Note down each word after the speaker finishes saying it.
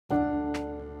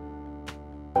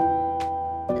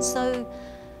It's so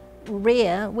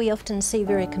rare. We often see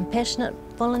very compassionate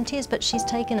volunteers, but she's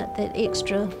taken it that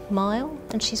extra mile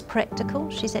and she's practical.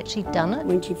 She's actually done it.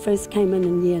 When she first came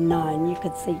in year 9, you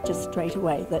could see just straight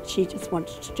away that she just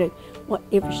wanted to do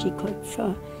whatever she could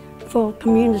for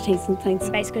communities and things.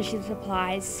 Basically she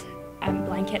supplies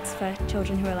blankets for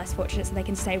children who are less fortunate so they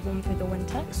can stay warm through the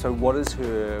winter. So what does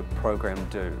her program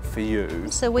do for you?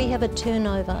 So we have a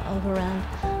turnover of around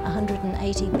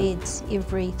 180 beds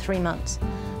every 3 months.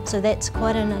 So that's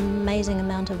quite an amazing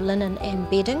amount of linen and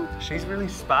bedding. She's really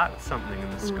sparked something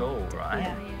in the school, right?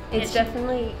 Yeah. It's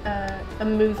definitely a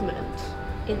movement.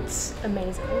 It's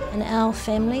amazing. And our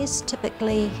families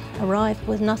typically arrive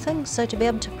with nothing, so to be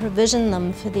able to provision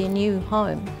them for their new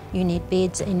home, you need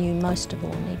beds and you most of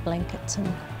all need blankets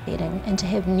and bedding. And to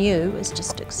have new is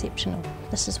just exceptional.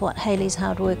 This is what Hayley's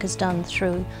hard work has done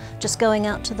through just going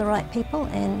out to the right people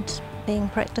and being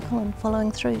practical and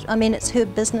following through. I mean, it's her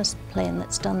business plan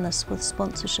that's done this with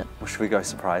sponsorship. Well, should we go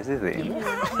surprise her then?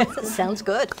 Yeah. Sounds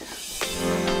good.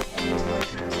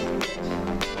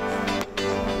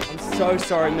 So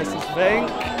sorry, Mrs. Fink.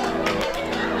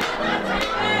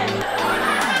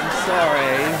 I'm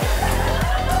sorry.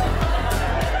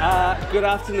 Good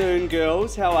afternoon,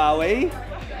 girls. How are we?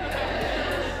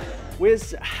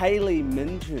 Where's Hayley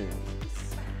Minturn?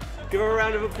 Give her a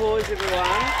round of applause, everyone.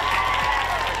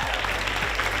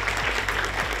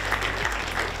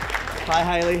 Hi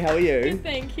Hayley, how are you? Good,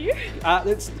 thank you.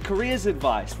 It's careers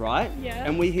advice, right? Yeah.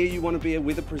 And we hear you want to be a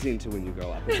weather presenter when you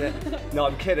grow up, is that? No,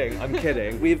 I'm kidding, I'm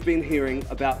kidding. We've been hearing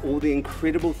about all the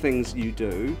incredible things you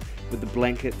do with the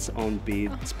Blankets on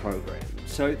Beds program.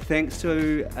 So thanks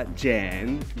to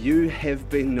Jan, you have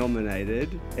been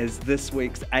nominated as this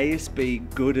week's ASB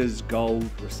Good as Gold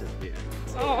recipient.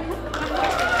 Oh.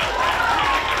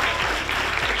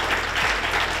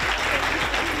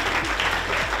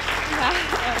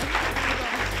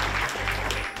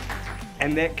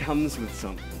 And that comes with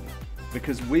something,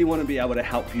 because we want to be able to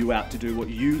help you out to do what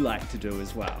you like to do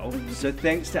as well. So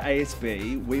thanks to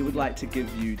ASB, we would like to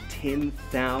give you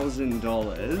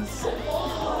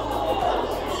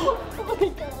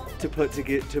 $10,000 to put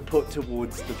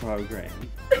towards the program.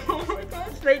 Oh my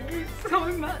gosh, thank you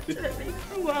so much. That means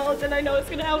the world, and I know it's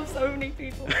going to help so many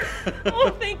people. Oh,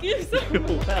 thank you so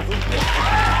much.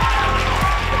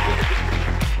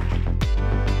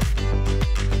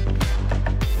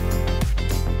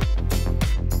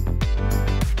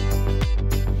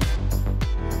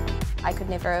 I could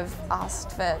never have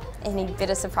asked for any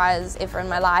better surprise ever in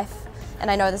my life,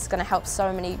 and I know this is going to help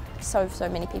so many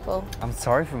people. I'm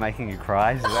sorry for making you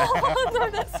cry today. Oh, no,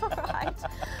 that's all right.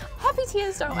 Happy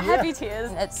tears, don't worry. Happy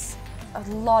tears. It's a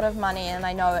lot of money, and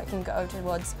I know it can go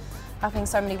towards helping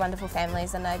so many wonderful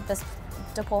families, and this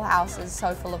DePaul house is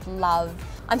so full of love.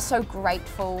 I'm so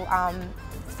grateful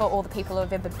for all the people who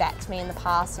have ever backed me in the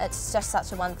past. It's just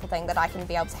such a wonderful thing that I can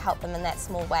be able to help them in that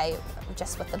small way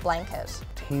just with the blanket.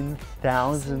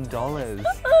 $10,000.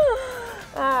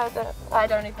 I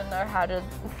don't even know how to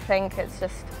think. It's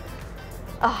just,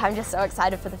 I'm just so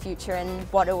excited for the future and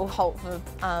what it will hold for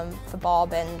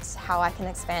Bob and how I can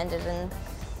expand it and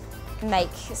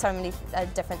make so many a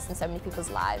difference in so many people's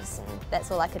lives. And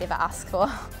that's all I could ever ask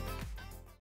for.